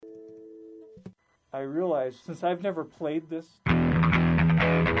I realized, since I've never played this...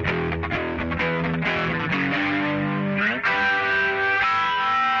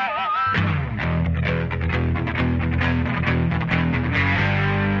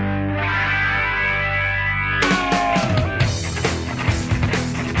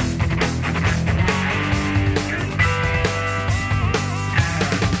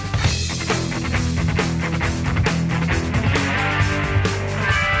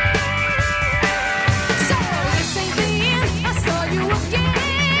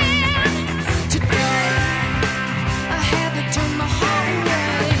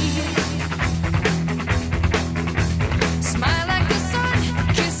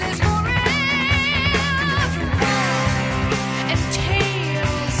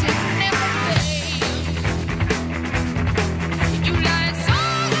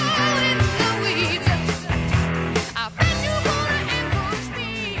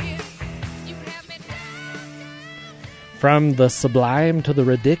 From the sublime to the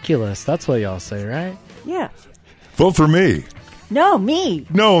ridiculous. That's what y'all say, right? Yeah. Vote for me. No, me.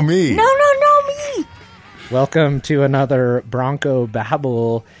 No, me. No, me. Welcome to another Bronco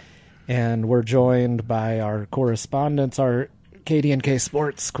Babble. And we're joined by our correspondents, our KD&K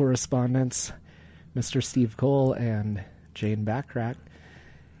Sports correspondents, Mr. Steve Cole and Jane Backrack.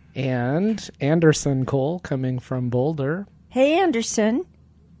 And Anderson Cole coming from Boulder. Hey, Anderson.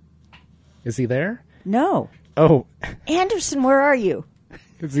 Is he there? No. Oh. Anderson, where are you?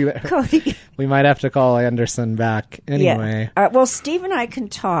 Is he there? Cody. We might have to call Anderson back anyway. Yeah. Well, Steve and I can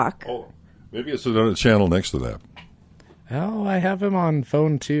talk. Oh, maybe it's another channel next to that. Oh, I have him on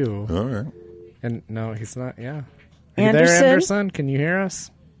phone too. All right. And no, he's not. Yeah. Anderson? Are you there, Anderson? Can you hear us?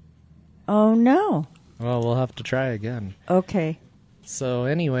 Oh, no. Well, we'll have to try again. Okay. So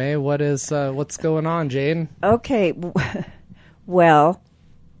anyway, what's going on, Jane? Okay. Well,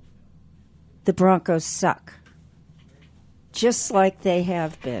 the Broncos suck. Just like they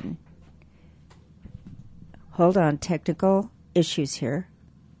have been. Hold on, technical issues here.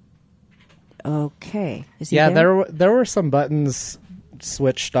 Okay. Is he there? There were some buttons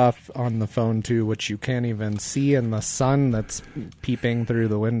switched off on the phone too, which you can't even see in the sun that's peeping through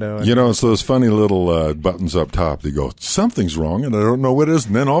the window. You know, it's those funny little buttons up top. They go, something's wrong, and I don't know what it is,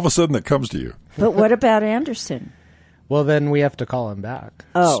 and then all of a sudden it comes to you. But what about Anderson? Well, then we have to call him back.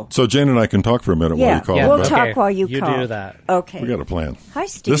 Oh. So Jane and I can talk for a minute while you call him we'll back. talk while you call. You do that. Okay. We got a plan. Hi,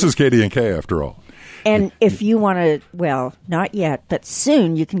 Steve. This is KD&K, after all. And if you want to, well, not yet, but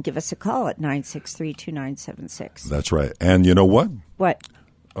soon, you can give us a call at 963-2976. That's right. And you know what? What?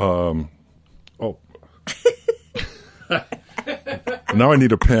 Oh. Now I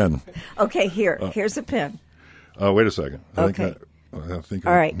need a pen. Okay, here's a pen. Wait a second. Okay. I think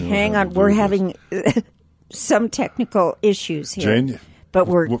All right, hang on. We're having some technical issues here. Jane? But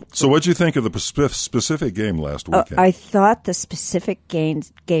So what'd you think of the specific game last weekend? I thought the specific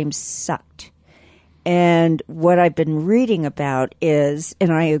game sucked. And what I've been reading about is,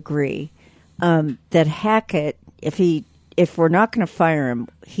 and I agree, that Hackett, if we're not going to fire him,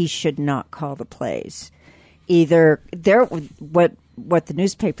 he should not call the plays. Either what the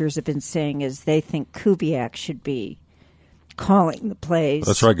newspapers have been saying is they think Kubiak should be calling the plays.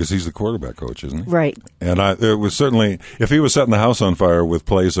 That's right, because he's the quarterback coach, isn't he? Right. And it was certainly, if he was setting the house on fire with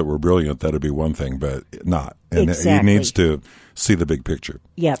plays that were brilliant, that'd be one thing, but not. And exactly. He needs to see the big picture.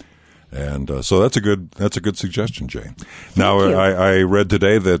 Yep. And so that's a good suggestion, Jane. Thank you. I read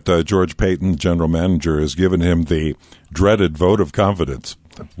today that George Payton, general manager, has given him the dreaded vote of confidence,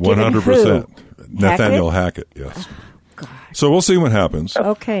 100%. Nathaniel Hackett, yes. God. So we'll see what happens.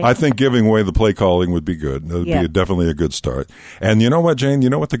 Okay. I think giving away the play calling would be good. It would be definitely a good start. And you know what, Jane? You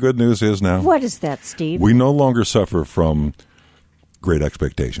know what the good news is now? What is that, Steve? We no longer suffer from great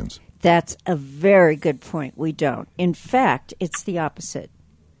expectations. That's a very good point. We don't. In fact, it's the opposite.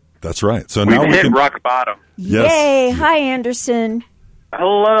 That's right. So We've now we hit can rock bottom. Yes. Yay! Hi, Anderson.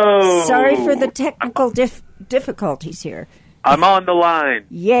 Hello. Sorry for the technical difficulties here. I'm on the line.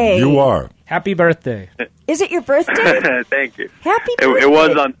 Yay! You are. Happy birthday. Is it your birthday? Thank you. Happy birthday! It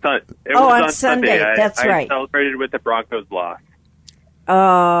was on Sunday. On Sunday. That's I right. celebrated with the Broncos loss.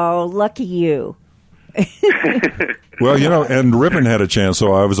 Oh, lucky you. Well, and Rypien had a chance,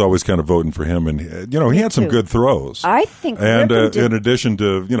 so I was always kind of voting for him. And, he had some good throws. I think And Rypien did. in addition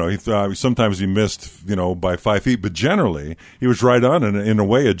to, sometimes he missed, by 5 feet, but generally he was right on, and in a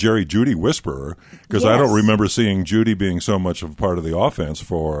way, a Jerry Jeudy whisperer, because I don't remember seeing Jeudy being so much of a part of the offense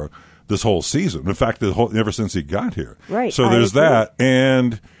for this whole season. In fact, ever since he got here. Right. So there's that.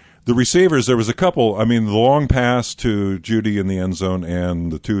 And The receivers, there was a couple. I mean, the long pass to Judy in the end zone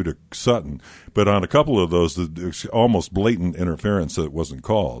and the two to Sutton. But on a couple of those, the almost blatant interference that wasn't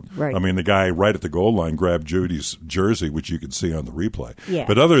called. Right. I mean, the guy right at the goal line grabbed Judy's jersey, which you can see on the replay. Yeah.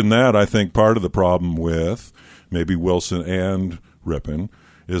 But other than that, I think part of the problem with maybe Wilson and Rypien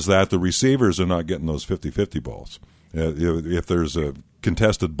is that the receivers are not getting those 50-50 balls. If there's a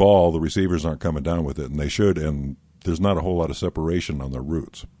contested ball, the receivers aren't coming down with it, and they should, and there's not a whole lot of separation on their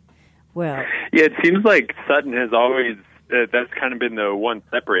routes. Well, Yeah, it seems like Sutton has always, that's kind of been the one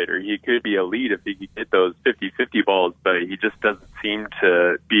separator. He could be elite if he could get those 50-50 balls, but he just doesn't seem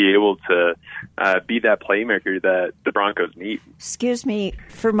to be able to be that playmaker that the Broncos need. excuse me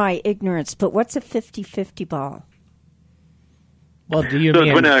for my ignorance, but what's a 50-50 ball? Well, do you So mean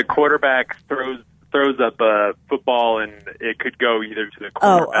it's when a quarterback throws up a football and it could go either to the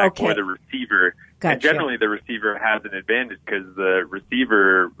quarterback or the receiver. Gotcha. And generally the receiver has an advantage because the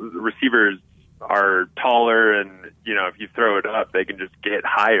receivers are taller and, if you throw it up, they can just get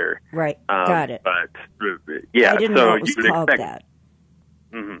higher. Right, got it. But, yeah, I didn't so know it was you would called expect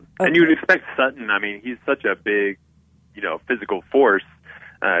that. Mhm. Okay. And you would expect Sutton. I mean, he's such a big, physical force.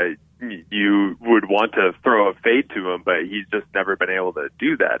 You would want to throw a fade to him, but he's just never been able to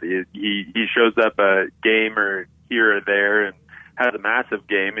do that. He shows up a game or here or there and has a massive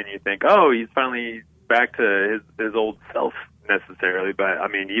game, and you think, oh, he's finally back to his old self necessarily. But I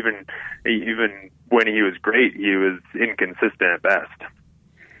mean, even when he was great, he was inconsistent at best.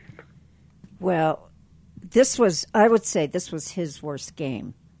 Well, I would say this was his worst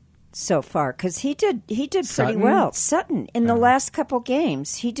game so far because he did pretty Sutton? well. Sutton in the last couple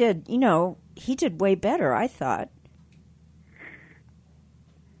games, he did way better, I thought.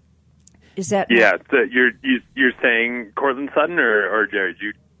 Is that Yeah, so you're saying Cortland Sutton or Jerry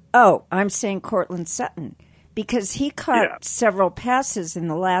Judy? Oh, I'm saying Cortland Sutton because he caught Yeah. several passes in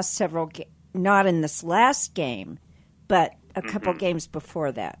the last not in this last game, but a couple games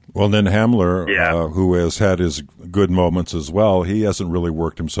before that. Well, then Hamler, Yeah. who has had his good moments as well, he hasn't really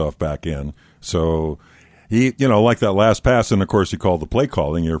worked himself back in. So he, like that last pass, and of course you call the play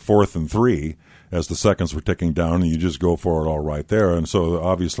calling, you're 4th and 3 as the seconds were ticking down, and you just go for it all right there. And so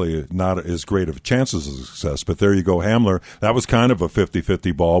obviously not as great of chances of success. But there you go, Hamler. That was kind of a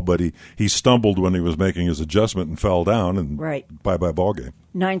 50-50 ball, but he stumbled when he was making his adjustment and fell down, and Right. bye-bye ball game.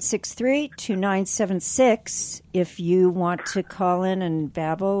 963-2976 if you want to call in and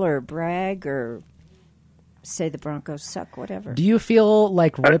babble or brag or say the Broncos suck, whatever. Do you feel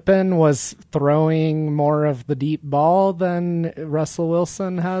like Rypien was throwing more of the deep ball than Russell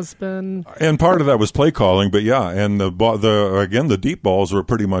Wilson has been? And part of that was play calling, but yeah, and the deep balls were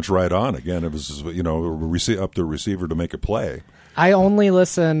pretty much right on. Again, it was up the receiver to make a play. I only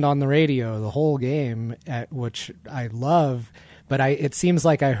listened on the radio the whole game, which I love. But it seems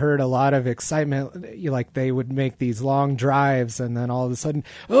like I heard a lot of excitement, like they would make these long drives, and then all of a sudden,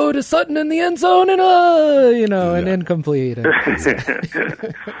 to Sutton in the end zone, and and incomplete.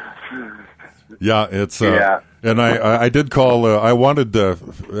 Yeah, it's Yeah. And I did call. I wanted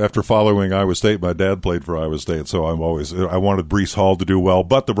after following Iowa State. My dad played for Iowa State, so I wanted Breece Hall to do well,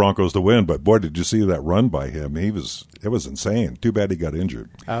 but the Broncos to win. But boy, did you see that run by him? It was insane. Too bad he got injured.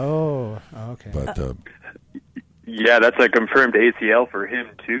 Oh, okay. But Yeah, that's a confirmed ACL for him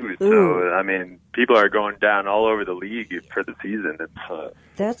too. So I mean, people are going down all over the league for the season.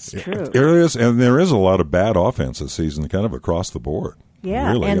 That's true. there is a lot of bad offense this season, kind of across the board.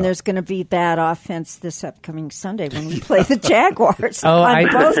 Yeah, Really, and there's going to be bad offense this upcoming Sunday when we play the Jaguars on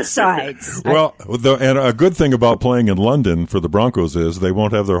both sides. Well, and a good thing about playing in London for the Broncos is they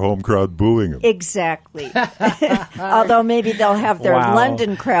won't have their home crowd booing them. Exactly. Although maybe they'll have their Wow.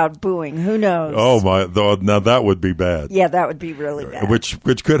 London crowd booing. Who knows? Oh my! Now that would be bad. Yeah, that would be really bad. Which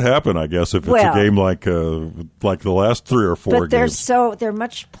could happen, I guess, if it's a game like the last 3 or 4 but games. they're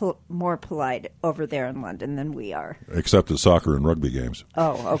much more polite over there in London than we are. Except the soccer and rugby games.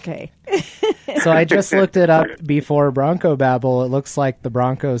 Oh, okay. So I just looked it up before Bronco Babble. It looks like the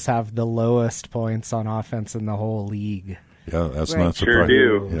Broncos have the lowest points on offense in the whole league. Yeah, that's Right. not Sure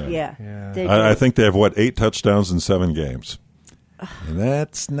surprising. do. Yeah. They I do. think they have 8 touchdowns in 7 games. And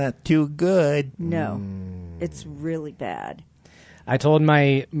that's not too good. No, it's really bad. I told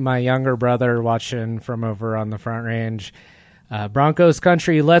my younger brother watching from over on the Front Range, Broncos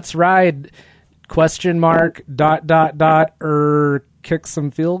country, let's ride, ? Kick some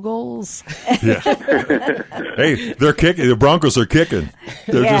field goals. Yeah. Hey, they're kicking. The Broncos are kicking.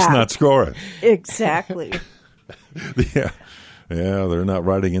 They're just Yeah. not scoring. Exactly. Yeah, they're not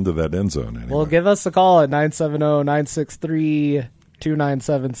riding into that end zone anymore. Well, give us a call at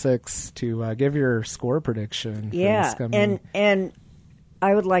 970-963-2976 to give your score prediction. For Yeah, this coming. and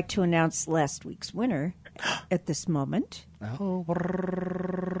I would like to announce last week's winner at this moment. Oh.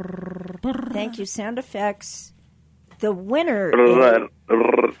 Thank you, sound effects. The winner.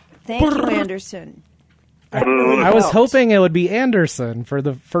 Thank you, Anderson. I was hoping it would be Anderson for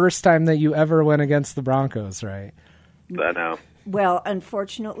the first time that you ever went against the Broncos, right? I know. Well,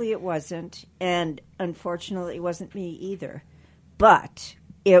 unfortunately, it wasn't, and unfortunately, it wasn't me either. But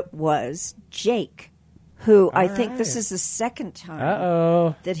it was Jake, who I think this is the second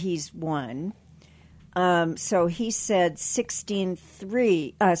time that he's won. So he said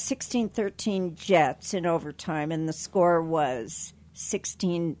 16-13 Jets in overtime, and the score was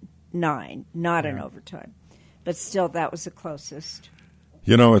 16-9, not in overtime. But still, that was the closest.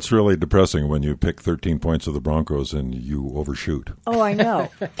 You know, it's really depressing when you pick 13 points of the Broncos and you overshoot. Oh, I know.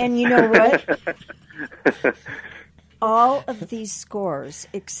 And you know what? All of these scores,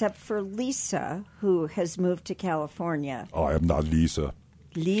 except for Lisa, who has moved to California. Oh, I am not Lisa.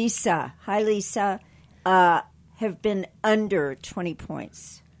 Lisa. Hi, Lisa. Have been under 20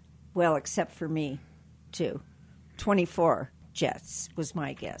 points. Well, except for me, too. 24 Jets was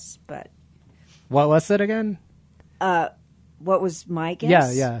my guess. But what was it again? What was my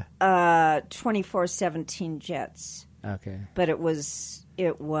guess? Yeah. 24-17 Jets. Okay. But it was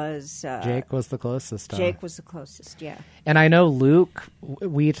Jake was the closest. Jake was the closest, yeah. And I know Luke,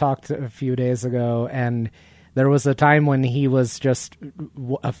 we talked a few days ago, and there was a time when he was just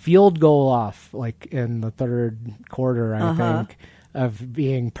a field goal off, like in the third quarter, I think, of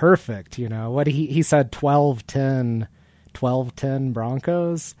being perfect. You know, what he said 12-10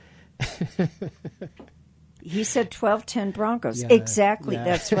 Broncos. He said 12-10 Broncos. Yeah, exactly, yeah.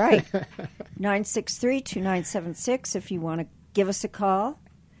 That's right. 963-2976 if you want to give us a call.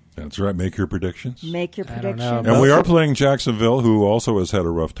 That's right. Make your predictions. Make your I don't predictions. know. And we are playing Jacksonville, who also has had a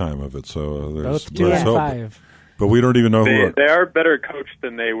rough time of it. So there's Both 2-5. But we don't even know who. They are better coached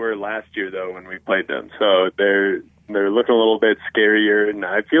than they were last year, though, when we played them. So they're looking a little bit scarier, and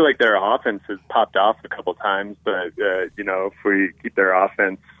I feel like their offense has popped off a couple times. But if we keep their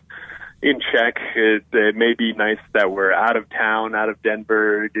offense in check, it may be nice that we're out of town, out of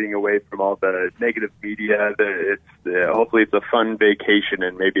Denver, getting away from all the negative media. Hopefully it's a fun vacation,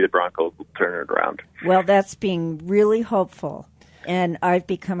 and maybe the Broncos will turn it around. Well, that's being really hopeful. And I've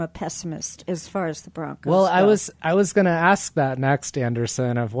become a pessimist as far as the Broncos Well, go. I was going to ask that next,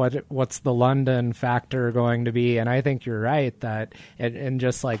 Anderson, of what's the London factor going to be, and I think you're right that, and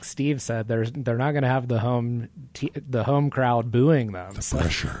just like Steve said, they're not going to have the home crowd booing them. The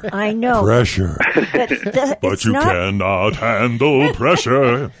pressure. I know. Pressure. But you cannot handle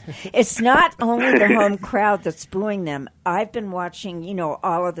pressure. It's not only the home crowd that's booing them. I've been watching,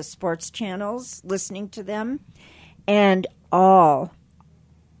 all of the sports channels, listening to them, and all,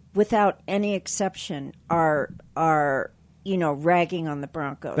 without any exception, are ragging on the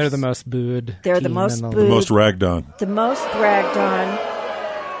They're the most booed. They're the team most in booed. The most ragged on. The most ragged on.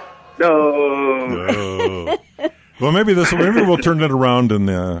 No. Well, maybe we'll turn it around in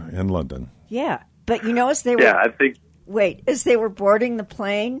London. Yeah, but as they were. Yeah, I think. Wait, as they were boarding the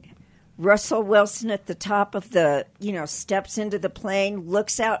plane, Russell Wilson at the top of the steps into the plane,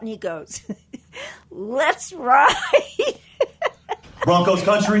 looks out and he goes, "Let's ride." Broncos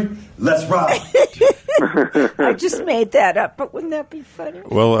country, let's ride. I just made that up, but wouldn't that be funny?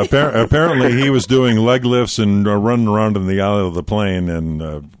 Well, apparently he was doing leg lifts and running around in the aisle of the plane, and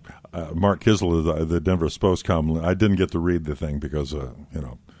Mark Kisler, the Denver Postcom, I didn't get to read the thing because, I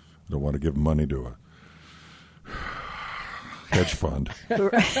don't want to give money to a hedge fund.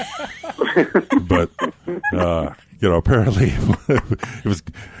 But, apparently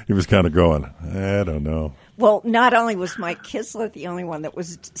he was kind of going, I don't know. Well, not only was Mike Kisler the only one that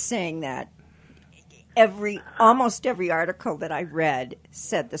was saying that, almost every article that I read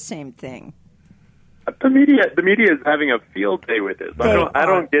said the same thing. The media is having a field day with this. I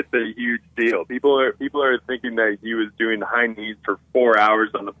don't get the huge deal. People are thinking that he was doing high knees for 4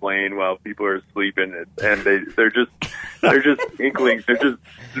 hours on the plane while people are sleeping, and they're just inklings. They're just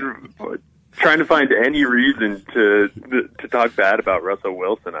trying to find any reason to talk bad about Russell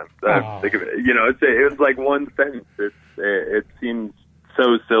Wilson. I'm sick of it. It was like one sentence. It seems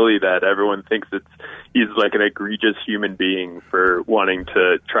so silly that everyone thinks he's like an egregious human being for wanting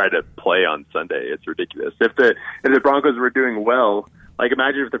to try to play on Sunday. It's ridiculous. If the Broncos were doing well, like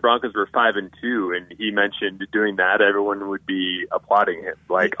imagine if the Broncos were 5-2 and he mentioned doing that, everyone would be applauding him.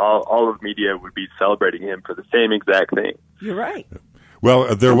 Like all of media would be celebrating him for the same exact thing. You're right.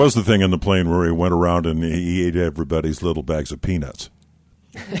 Well, there was the thing in the plane where he went around and he ate everybody's little bags of peanuts.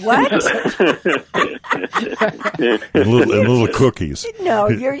 What? and little cookies. No,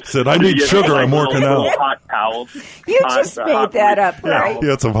 you're. Said, I need sugar. I'm working little out. hot towels. You just made that up, right? He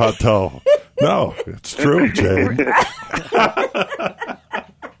had some hot towel. No, it's true, Jane.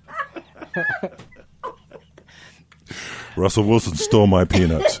 Russell Wilson stole my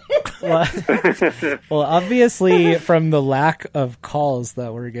peanuts. Well, obviously, from the lack of calls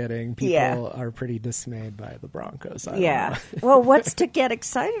that we're getting, people are pretty dismayed by the Broncos. I don't know. Well, what's to get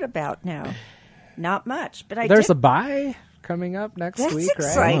excited about now? Not much, but There's a bye coming up next week, right?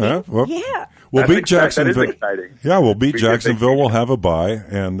 Exciting. Oh, yeah. Well, Yeah. We'll That's beat Jacksonville. That is exciting. Yeah, we'll beat We get Jacksonville. big- We'll have a bye,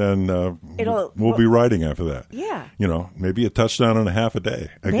 and then we'll be riding after that. Yeah. You know, maybe a touchdown and a half a day.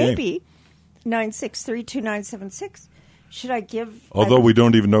 A game. Maybe 9632976. Should I give? Although we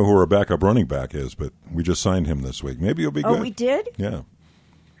don't even know who our backup running back is, but we just signed him this week. Maybe he'll be good. Oh, we did? Yeah.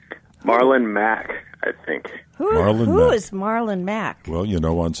 Marlon Mack, I think. Who Marlon Mack. is Marlon Mack? Well, you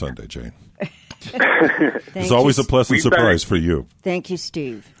know, on Sunday, Jane. Thank It's always you, a pleasant We surprise better- for you. Thank you,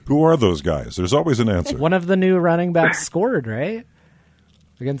 Steve. Who are those guys? There's always an answer. One of the new running backs scored, right?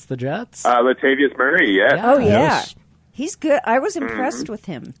 Against the Jets? Latavius Murray, yes. Oh, yeah. Yes. He's good. I was impressed with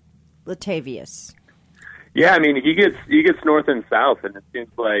him, Latavius. Yeah, I mean he gets north and south, and it seems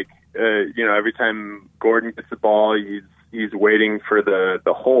like every time Gordon gets the ball, he's waiting for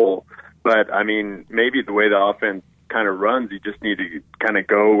the hole. But I mean, maybe the way the offense kind of runs, you just need to kind of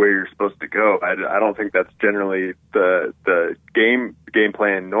go where you're supposed to go. I don't think that's generally the game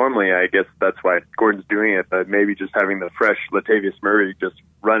plan. Normally, I guess that's why Gordon's doing it. But maybe just having the fresh Latavius Murray just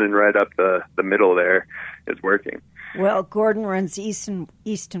running right up the middle there is working. Well, Gordon runs east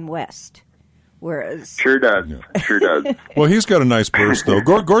and west, whereas Sure does. Sure does. Well, he's got a nice burst, though.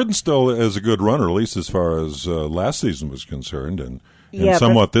 Gordon still is a good runner, at least as far as last season was concerned, and Yeah,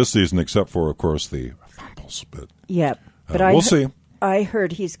 somewhat this season, except for, of course, the fumbles. But we'll see. I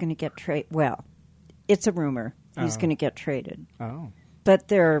heard he's going to get traded. Well, it's a rumor he's going to get traded. Oh. But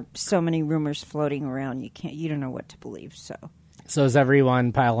there are so many rumors floating around. You don't know what to believe. So is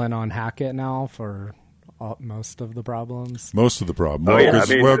everyone piling on Hackett now for most of the problems? Most of the problem. Oh, yeah. I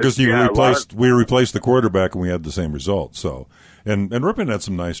mean, Because we replaced the quarterback and we had the same result. So, and Rypien had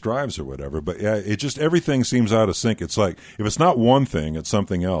some nice drives or whatever, but yeah, it just everything seems out of sync. It's like if it's not one thing, it's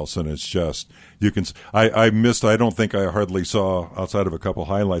something else, and it's just you can. I missed. I don't think I hardly saw outside of a couple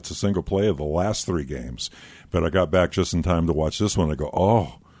highlights a single play of the last 3 games, but I got back just in time to watch this one. I go,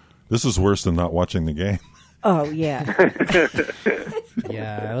 oh, this is worse than not watching the game. Oh, yeah.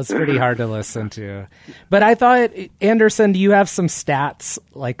 Yeah, it was pretty hard to listen to. But I thought, Anderson, do you have some stats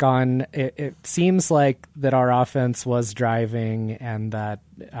like on it seems like that our offense was driving and that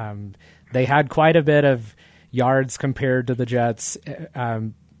they had quite a bit of yards compared to the Jets.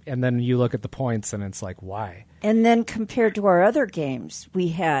 And then you look at the points and it's like, why? And then compared to our other games, we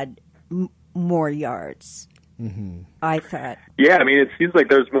had more yards. Mm-hmm. I thought. Yeah, I mean, it seems like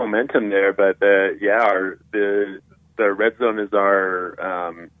there's momentum there, but the red zone is our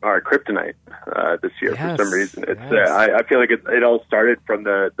kryptonite this year for some reason. It's I feel like it all started from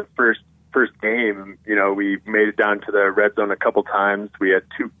the first game. You know, we made it down to the red zone a couple times. We had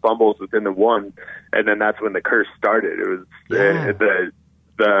 2 fumbles within the one, and then that's when the curse started. It was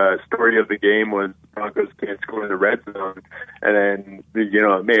the story of the game was Broncos can't score in the red zone, and then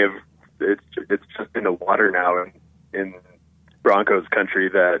it may have. It's just in the water now in Broncos country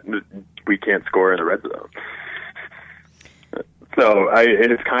that we can't score in the red zone. So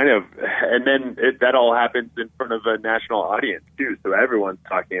it's kind of, and then that all happens in front of a national audience too. So everyone's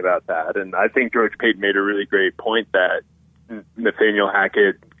talking about that, and I think George Payton made a really great point that Nathaniel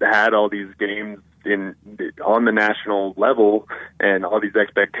Hackett had all these games on the national level and all these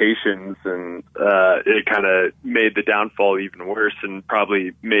expectations, and it kind of made the downfall even worse and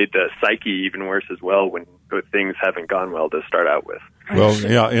probably made the psyche even worse as well when things haven't gone well to start out with. Well,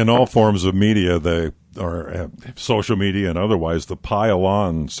 yeah, in all forms of media, they are social media and otherwise, the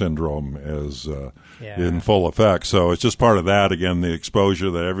pile-on syndrome is in full effect. So it's just part of that. Again, the exposure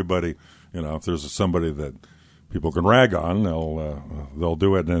that everybody, if there's somebody that people can rag on, they'll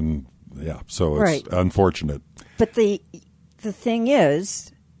do it, and so it's unfortunate. But the thing is,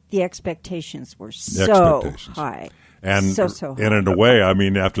 the expectations were so high. And, so high. And in a way, I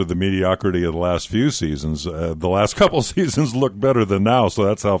mean, after the mediocrity of the last few seasons, the last couple seasons look better than now. So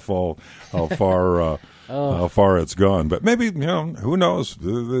that's how far it's gone. But maybe, who knows?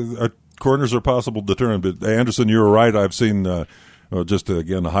 Corners are possible to turn. But Anderson, you were right. I've seen just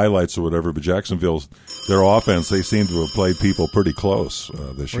again the highlights or whatever. But Jacksonville's their offense, they seem to have played people pretty close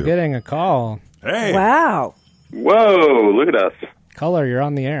this year. We're getting a call. Hey! Wow! Whoa! Look at us. Color, you're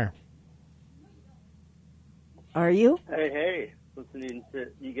on the air. Are you? Hey! listening to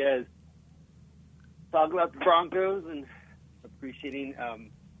you guys talk about the Broncos and appreciating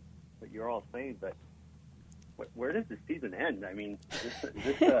what you're all saying. But where does the season end? I mean,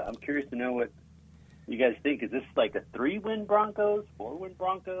 I'm curious to know what you guys think. Is this like a 3-win Broncos, 4-win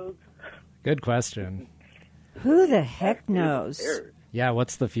Broncos? Good question. Who the heck knows? Yeah,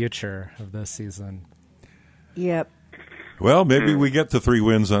 what's the future of this season? Yep. Well, maybe we get to 3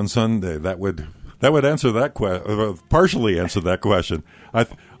 wins on Sunday. That would answer that partially answer that question. I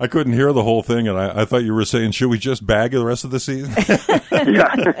couldn't hear the whole thing, and I thought you were saying, should we just bag the rest of the season?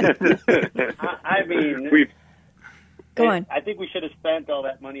 I mean, go on. I think we should have spent all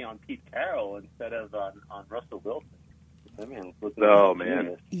that money on Pete Carroll instead of on Russell Wilson. I mean,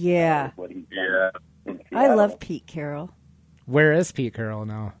 Yeah. What he's done in I Seattle. love Pete Carroll. Where is Pete Carroll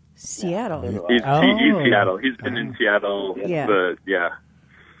now? Seattle. He's Seattle. He's been in Seattle. Yeah. But, yeah.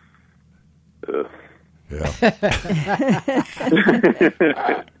 Yeah.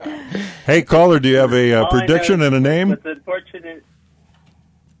 Hey, caller, do you have a prediction and a name? What's unfortunate,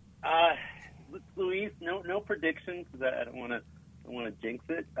 Luis, no predictions because I don't want to jinx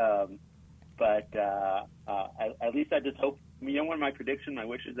it. But at least I just hope. One of my predictions, my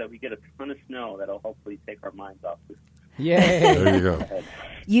wish is that we get a ton of snow that'll hopefully take our minds off this. Yay! There you go.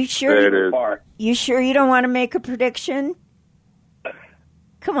 You sure? There it is. You sure you don't want to make a prediction?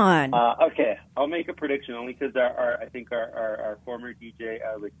 Come on. Okay, I'll make a prediction only because I think our former DJ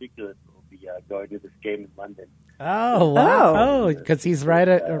Ridiculous will be going to this game in London. Oh wow! Oh, because he's right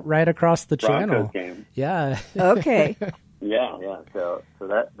across the Broncos channel. game. Yeah. Okay. Yeah. So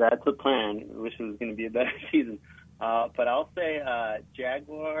that's a plan. I wish it was going to be a better season. But I'll say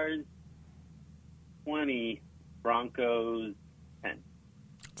Jaguars 20, Broncos 10.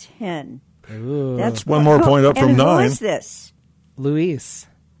 10. Ooh. That's one more point up from and 9. Who is this? Luis.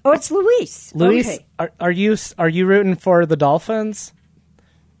 Oh, it's Luis. Luis, Okay. are you rooting for the Dolphins?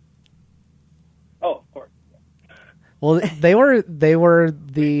 Oh, of course. Well, they were the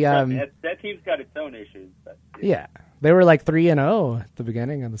that team's got its own issues. But, yeah, they were like 3-0 at the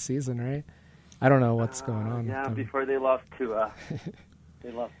beginning of the season, right? I don't know what's going on. Yeah, with them. before they lost to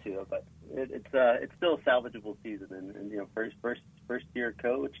but it's still a salvageable season, and first year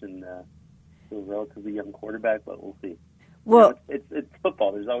coach and still a relatively young quarterback, but we'll see. Well, it's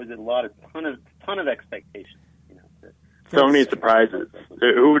football. There's always ton of expectations. So many surprises.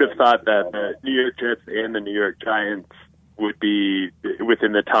 Who would have thought that the New York Jets and the New York Giants would be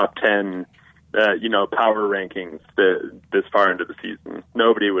within the top 10, power rankings this far into the season?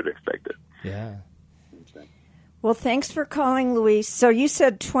 Nobody would expect it. Yeah. well, thanks for calling, Luis. So you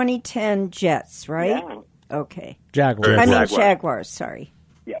said 2010 Jets, right? Yeah. Okay. Jaguars. I mean Jaguars. Jaguars. Sorry.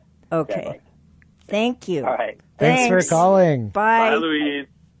 Yeah. Okay. Jaguars. Thank you. All right. Thanks for calling. Bye. Bye, Louise.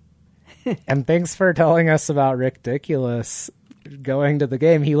 And thanks for telling us about Ridiculous going to the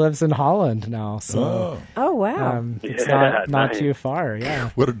game. He lives in Holland now, so Oh, wow. it's Yeah, not nice. too far. Yeah,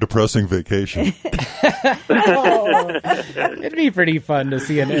 What a depressing vacation. it'd be pretty fun to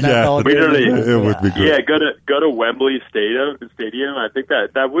see an NFL game. Really? It would be good. Yeah, go to Wembley Stadium. I think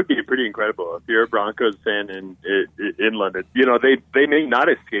that would be pretty incredible if you're a Broncos fan in London. They may not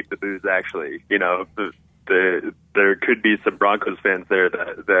escape the booze. Actually, there could be some Broncos fans there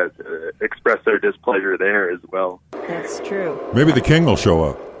that express their displeasure there as well. That's true. Maybe the king will show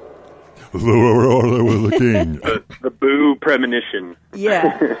up. The king. The boo premonition.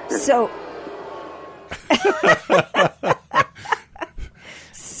 Yeah. So,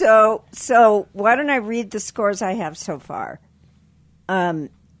 so why don't I read the scores I have so far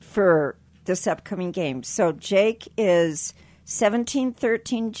for this upcoming game? So Jake is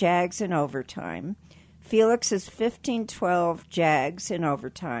 17-13 Jags in overtime. Felix is 15-12 Jags in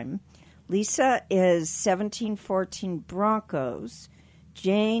overtime. Lisa is 17-14 Broncos.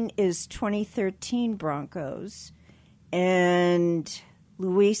 Jane is 2013 Broncos. And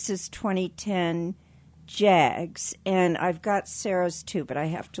Luis is 2010 Jags. And I've got Sarah's too, but I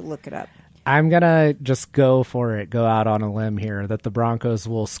have to look it up. I'm gonna just go out on a limb here that the Broncos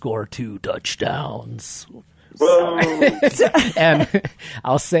will score 2 touchdowns. Whoa. And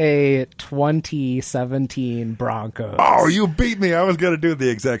I'll say 2017 Broncos. Oh, you beat me. I was going to do the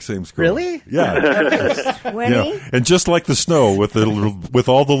exact same score. Really? Yeah. 20? And just like the snow, with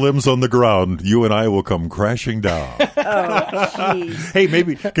all the limbs on the ground, you and I will come crashing down. Oh, jeez. Hey,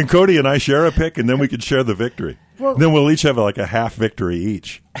 maybe can Cody and I share a pick, and then we can share the victory. Well- then we'll each have like a half victory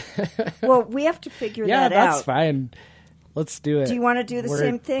each. Well, we have to figure Yeah, that out. that's fine. Let's do it. Do you want to do the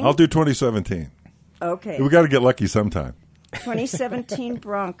same thing? I'll do 2017. Okay. We got to get lucky sometime. 2017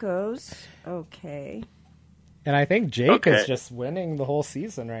 Broncos. Okay. And I think Jake Okay. is just winning the whole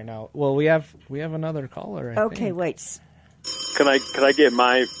season right now. Well, we have another caller. I Okay, think. wait. Can I get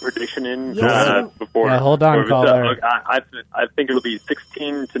my prediction in Yes. before? Yeah, hold on, before we caller. start? I think it'll be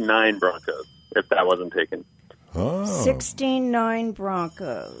 16-9 Broncos if that wasn't taken. Oh. 16-9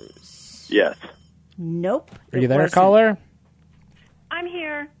 Broncos. Yes. Nope. Are you it there, wasn't. caller? I'm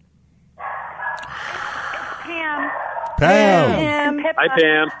here. It's Pam. Pam. Pippa. Hi,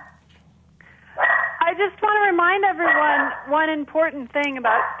 Pam. I just want to remind everyone one important thing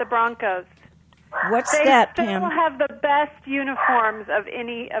about the Broncos. What's They that, still Pam? have the best uniforms of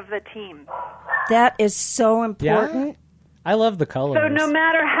any of the teams. That is so important. I love the colors. So no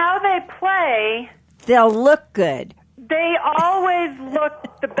matter how they play, They'll look good. they always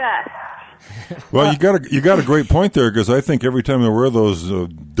look the best. Well, you got a great point there, because I think every time they wear those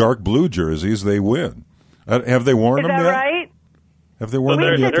dark blue jerseys, they win. Have they worn Is them that yet? right? Have they worn We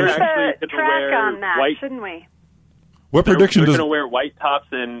them should yet? they're keep actually a gonna track wear on that, white- shouldn't we? What prediction They're does? going to wear white tops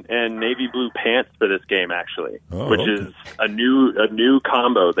and navy blue pants for this game, actually, Oh, which okay. is a new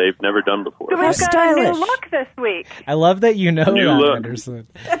combo they've never done before. So How we've got a stylish. new look this week. I love that you know New that, look. Anderson.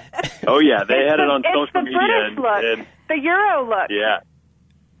 Oh yeah, they had it on It's social the media British look, and the Euro look. yeah,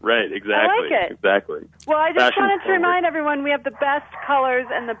 right, exactly, I like it. exactly. Well, I just Fashion wanted to forward. remind everyone we have the best colors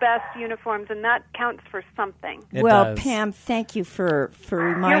and the best uniforms, and that counts for something. It well, does. Pam, thank you for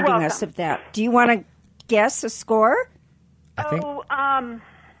reminding us welcome. of that. Do you want to guess a score? I think Oh,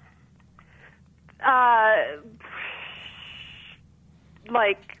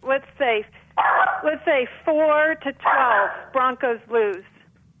 like let's say 4-12. Broncos lose.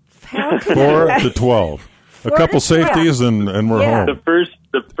 How could 4-12. A 4 couple to 12. safeties and we're Yeah. The home.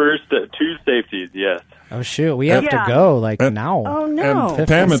 first two safeties, yes. Oh shoot, we have to Yeah. go like And- now. Oh, no. And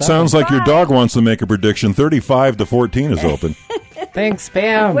Pam, it sounds like your dog wants to make a prediction. 35-14 is open. Thanks,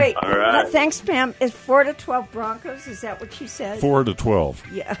 Pam. Wait, All right. thanks, Pam. Is 4-12 Broncos? Is that what you said? 4-12.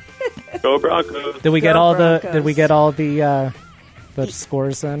 Yeah. Go Broncos! Did we Go get all Broncos. Did we get all the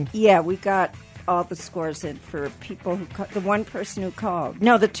scores in? Yeah, we got all the scores in for people who the one person who called.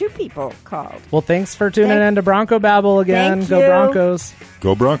 No, the two people called. Well, thanks for tuning Thank- in to Bronco Babble again. Thank Go you. Broncos.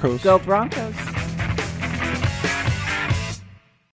 Go Broncos. Go Broncos.